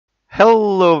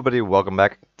Hello everybody, welcome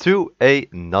back to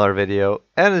another video.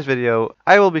 And in this video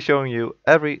I will be showing you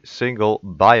every single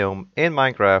biome in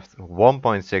Minecraft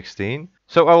 1.16.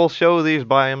 So I will show these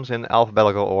biomes in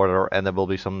alphabetical order and there will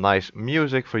be some nice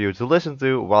music for you to listen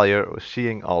to while you're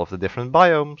seeing all of the different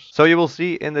biomes. So you will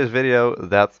see in this video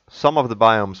that some of the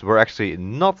biomes were actually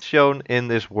not shown in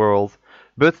this world,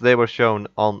 but they were shown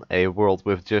on a world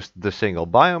with just the single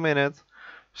biome in it.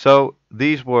 So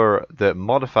these were the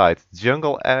modified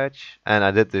jungle edge, and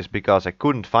I did this because I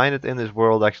couldn't find it in this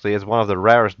world. Actually, it's one of the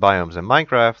rarest biomes in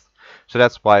Minecraft, so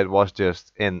that's why it was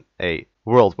just in a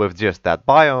world with just that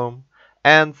biome.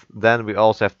 And then we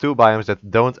also have two biomes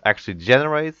that don't actually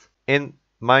generate in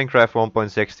Minecraft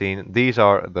 1.16. These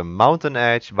are the mountain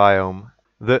edge biome,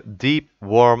 the deep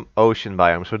warm ocean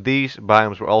biome. So these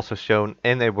biomes were also shown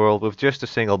in a world with just a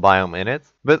single biome in it.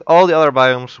 But all the other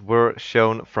biomes were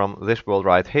shown from this world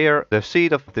right here. The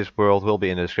seed of this world will be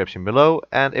in the description below.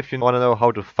 And if you want to know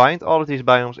how to find all of these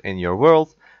biomes in your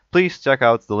world, please check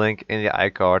out the link in the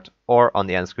iCard or on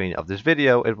the end screen of this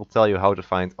video. It will tell you how to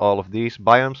find all of these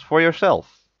biomes for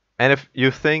yourself. And if you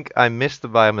think I missed the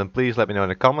biome, then please let me know in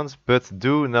the comments, but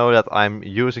do know that I'm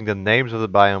using the names of the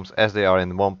biomes as they are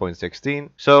in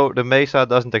 1.16. So the mesa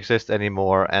doesn't exist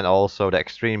anymore, and also the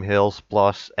extreme hills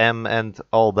plus M and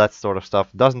all that sort of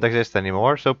stuff doesn't exist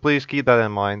anymore, so please keep that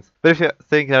in mind. But if you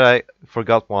think that I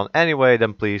forgot one anyway,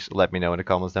 then please let me know in the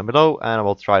comments down below, and I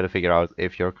will try to figure out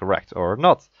if you're correct or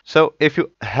not. So if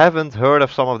you haven't heard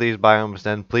of some of these biomes,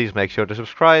 then please make sure to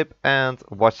subscribe and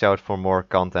watch out for more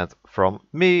content from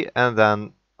me, and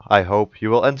then I hope you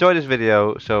will enjoy this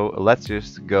video. So let's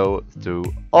just go to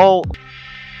all.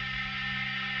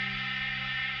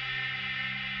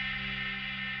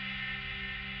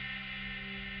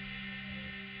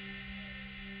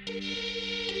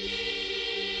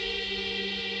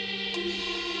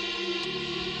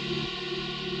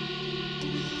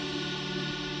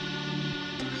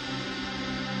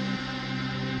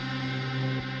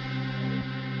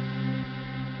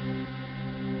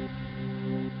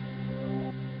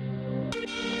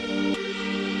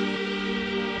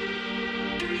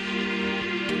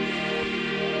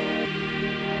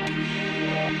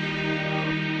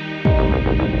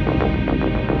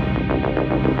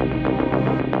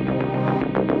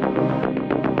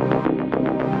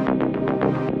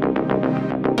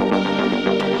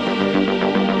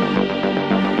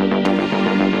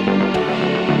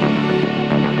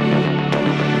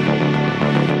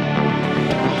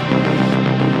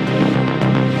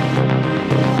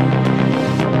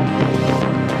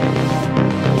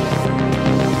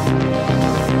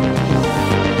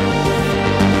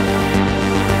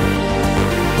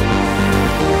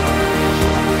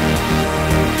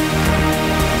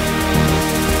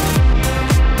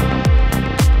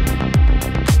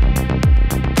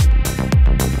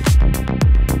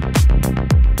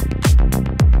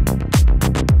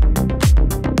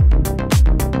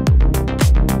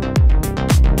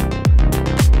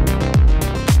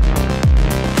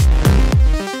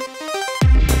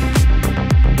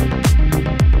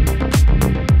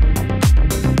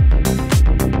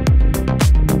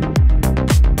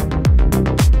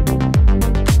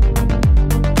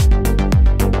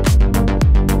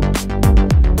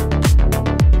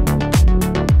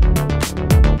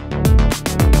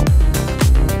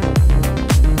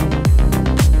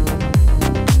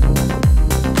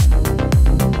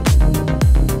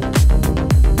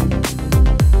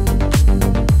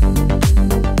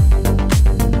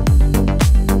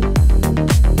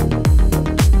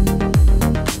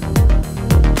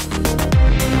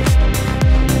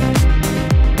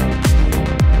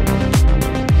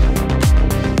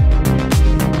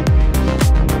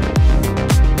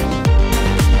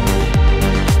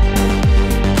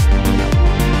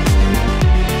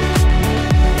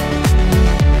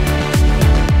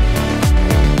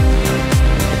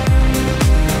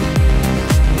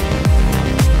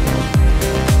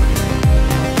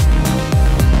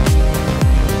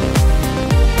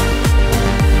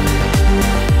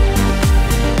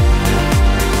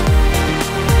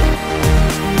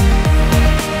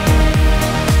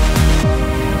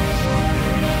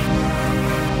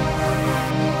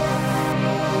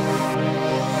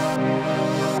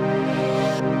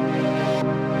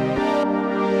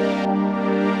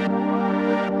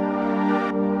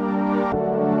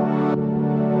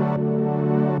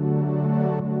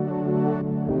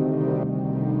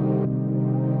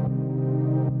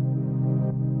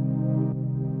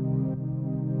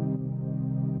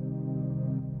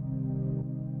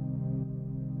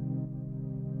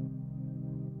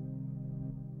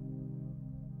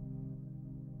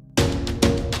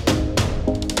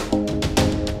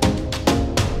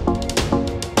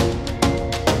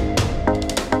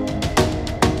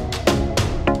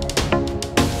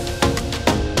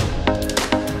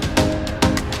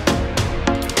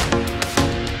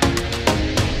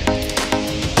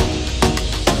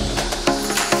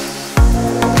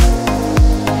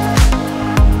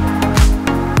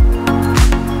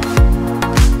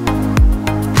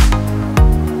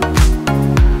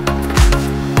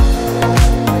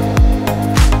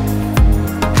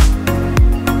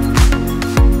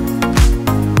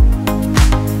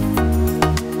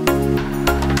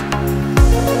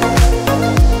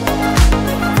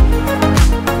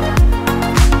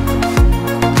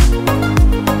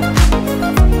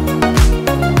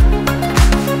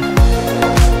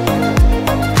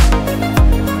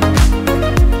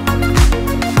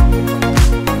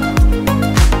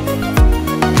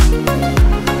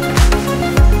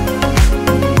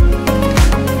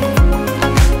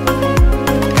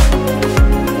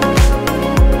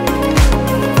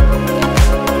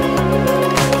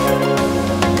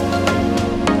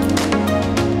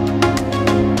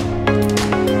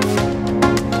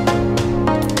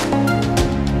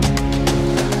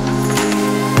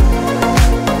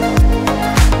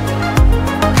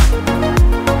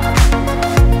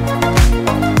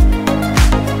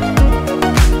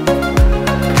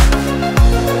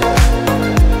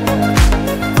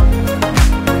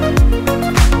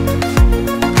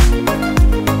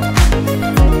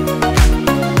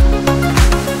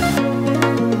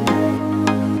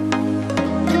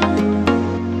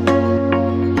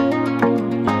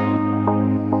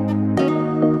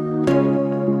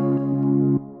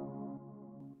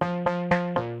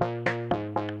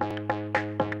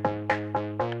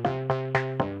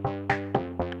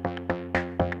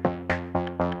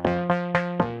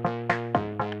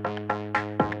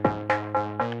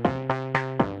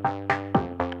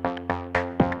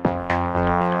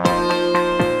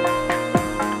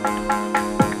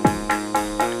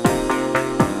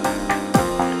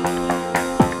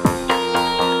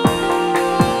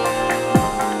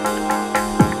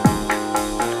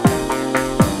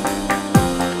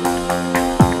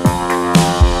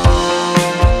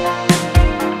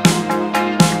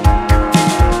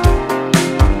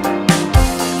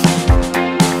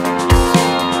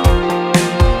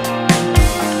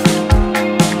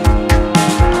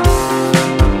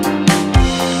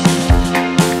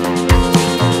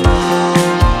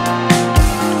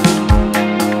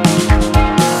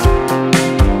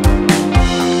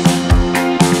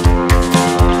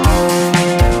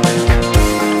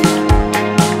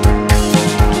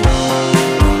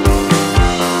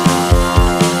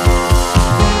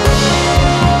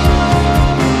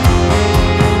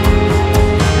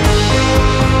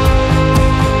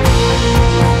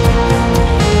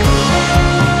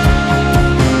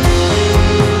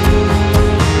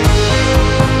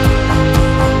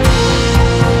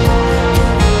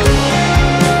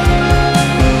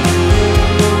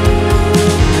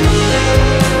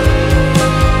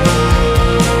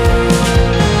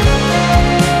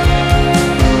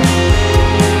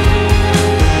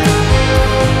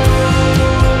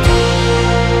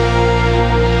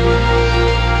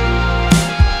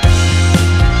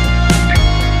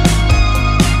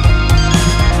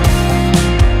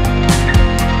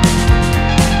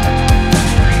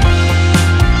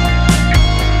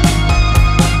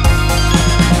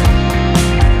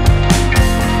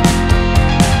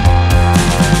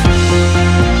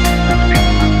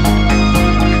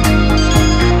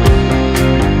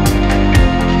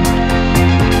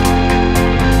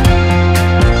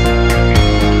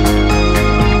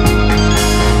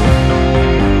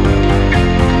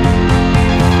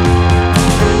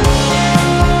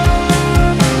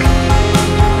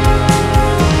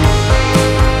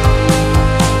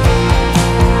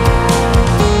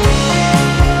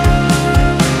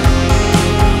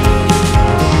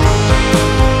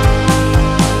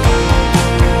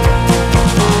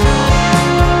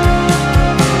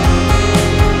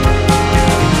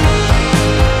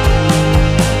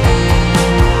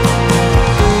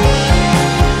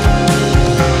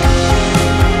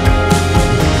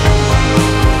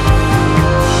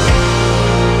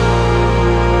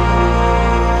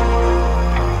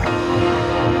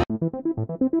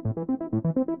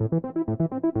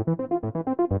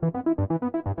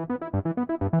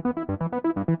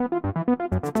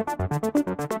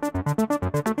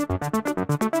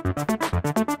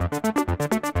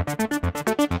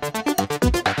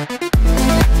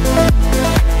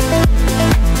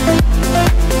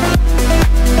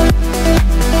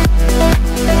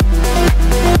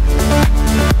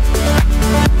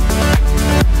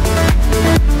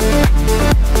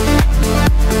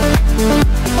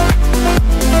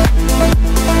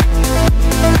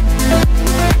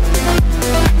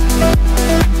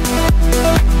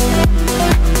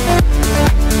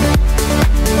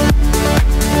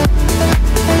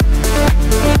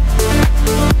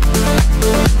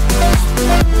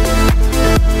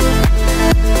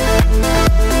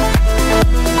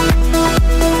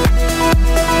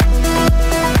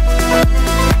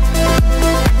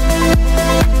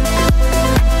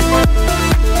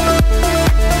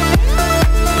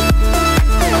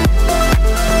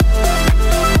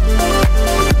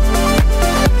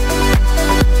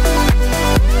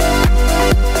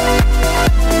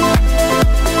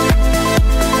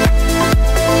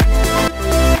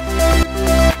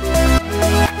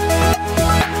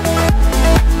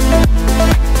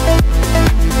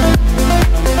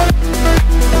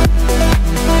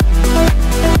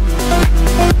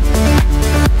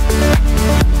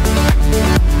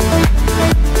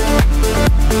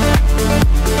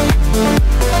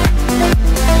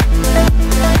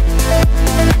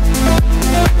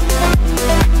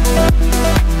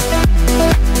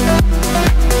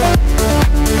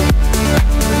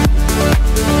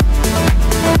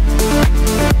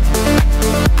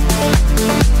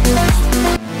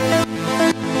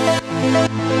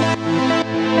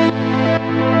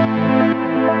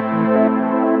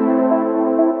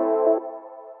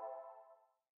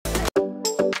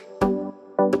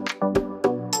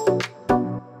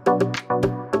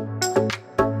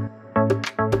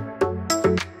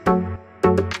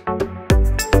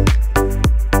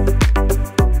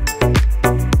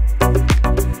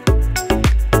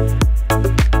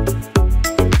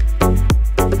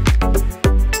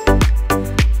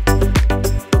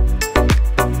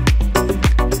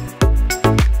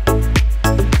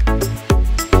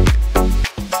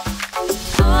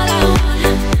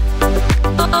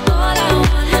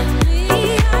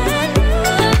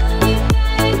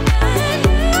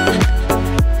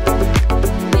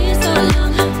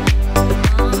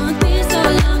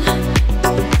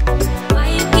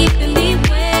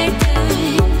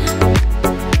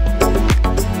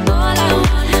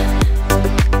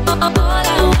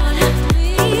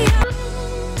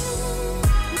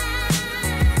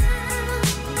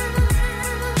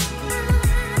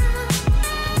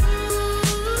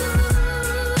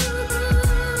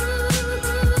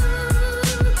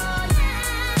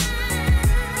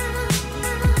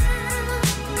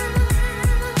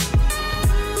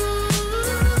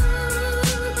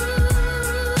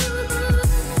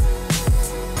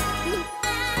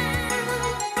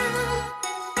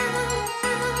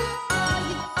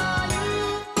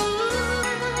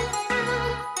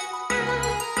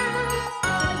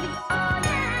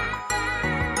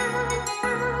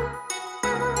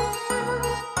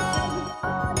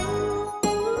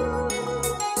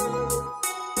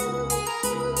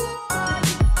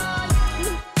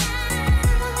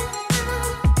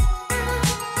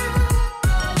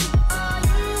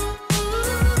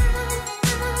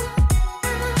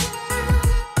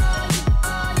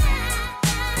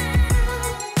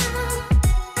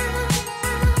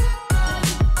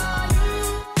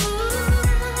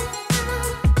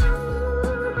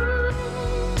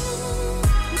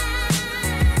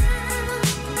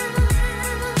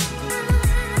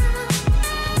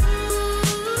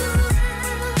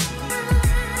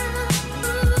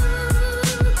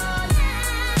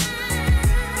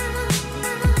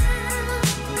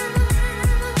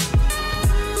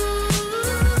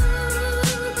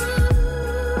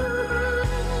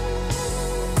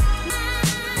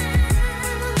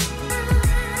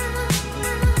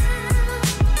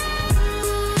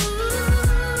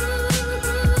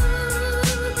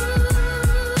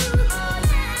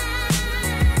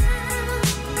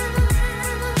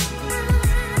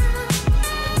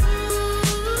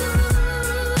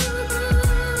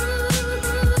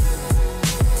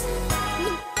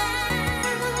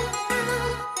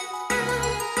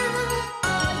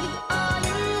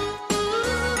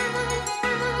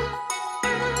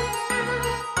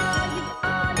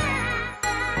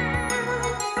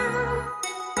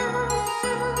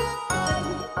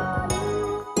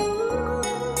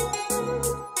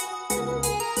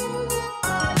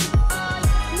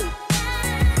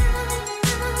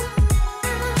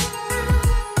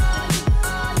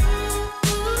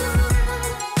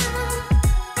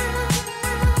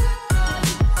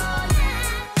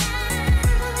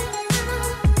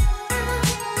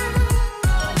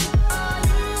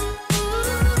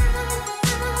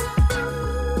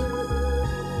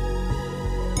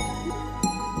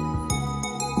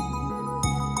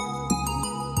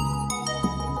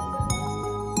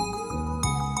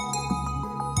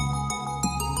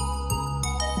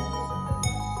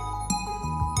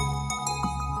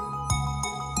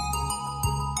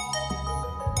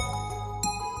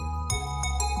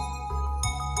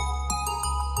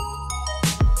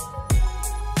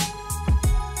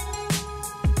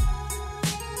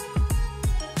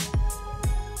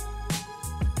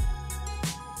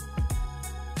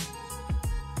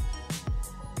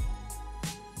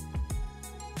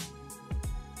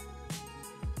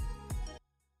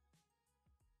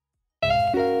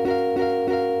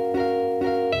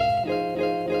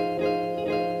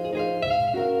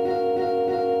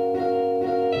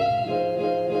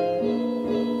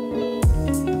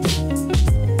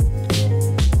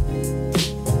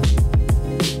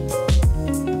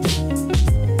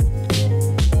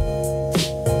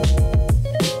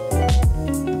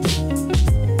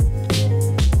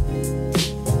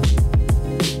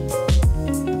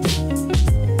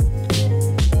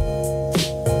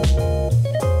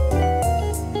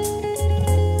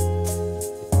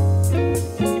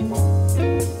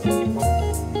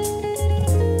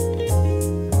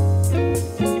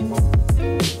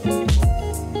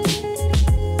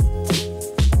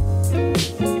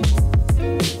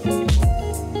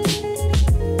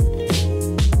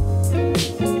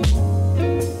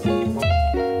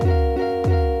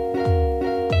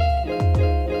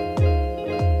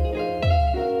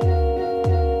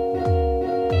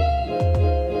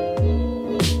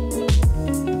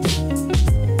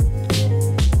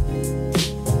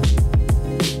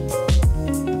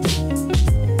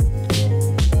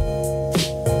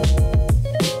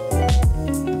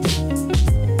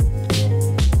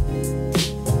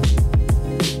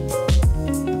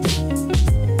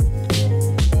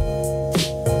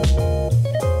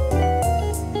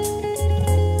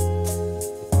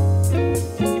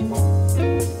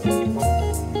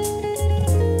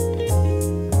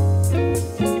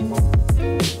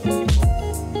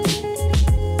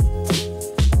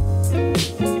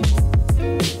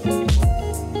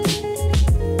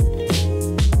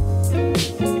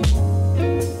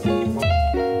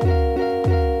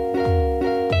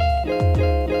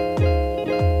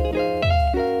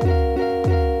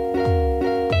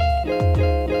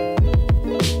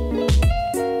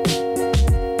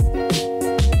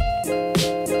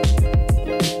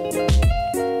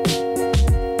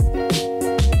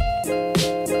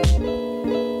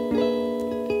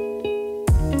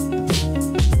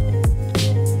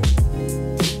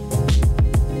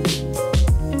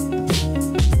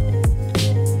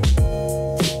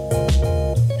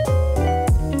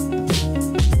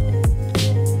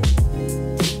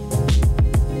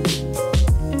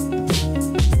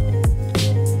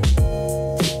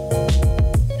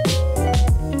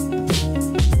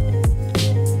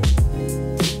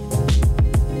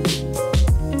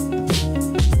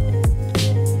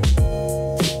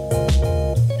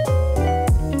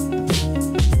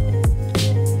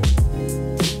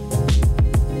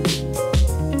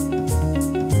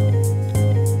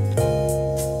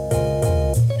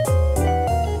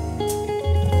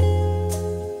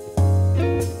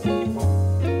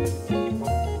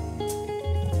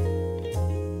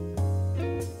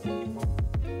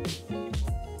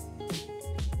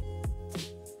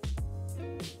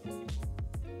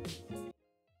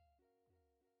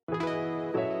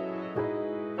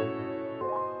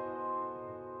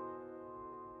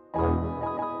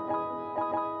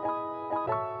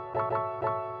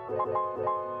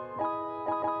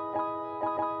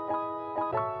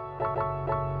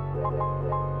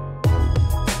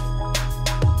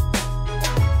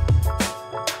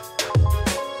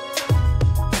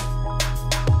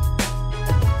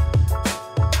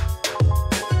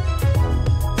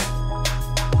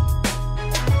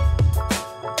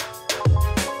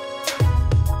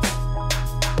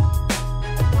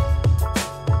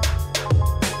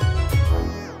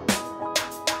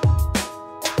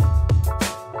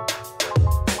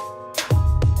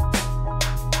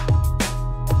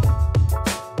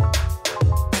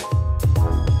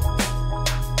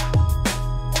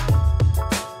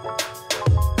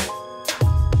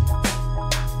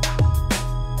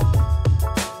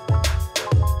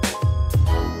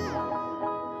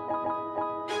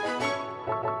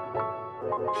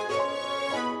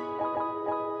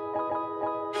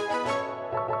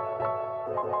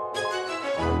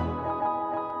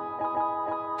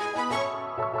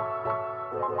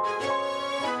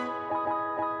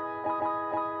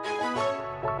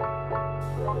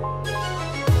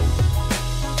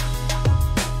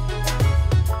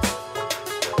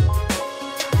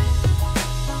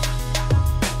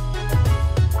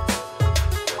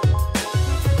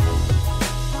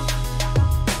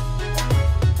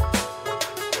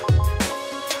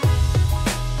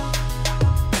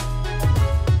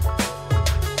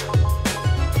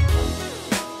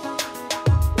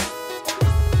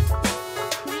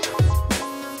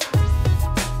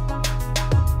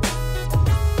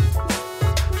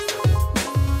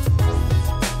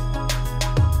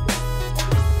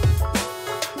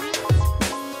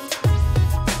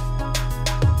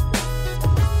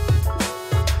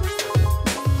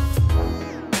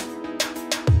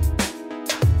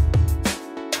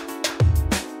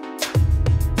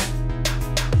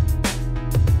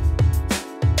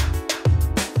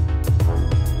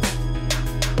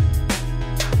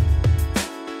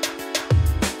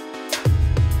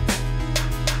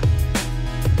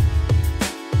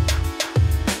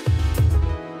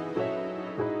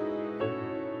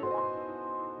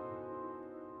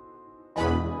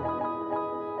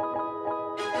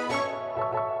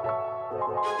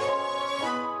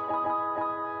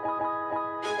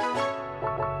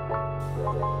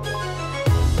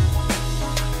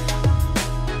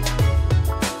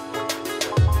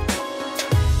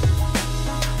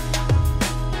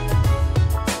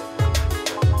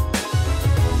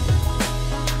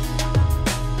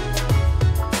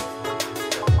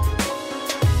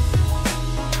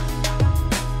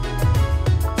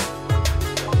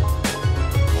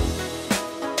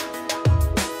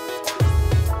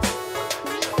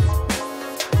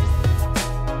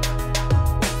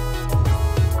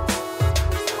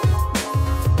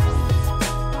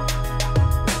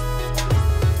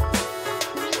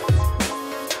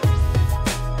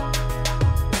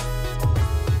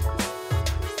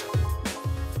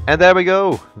 And there we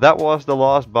go, that was the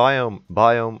last biome,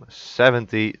 biome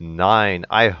 79.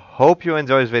 I hope you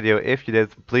enjoyed this video. If you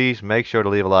did, please make sure to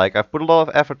leave a like. I've put a lot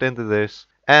of effort into this,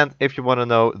 and if you want to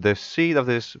know the seed of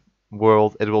this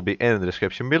world, it will be in the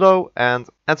description below. And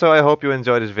so I hope you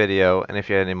enjoyed this video, and if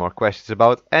you have any more questions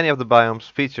about any of the biomes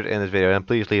featured in this video, then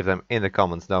please leave them in the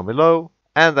comments down below.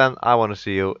 And then I want to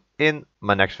see you in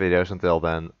my next videos. Until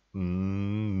then,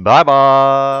 bye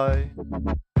bye!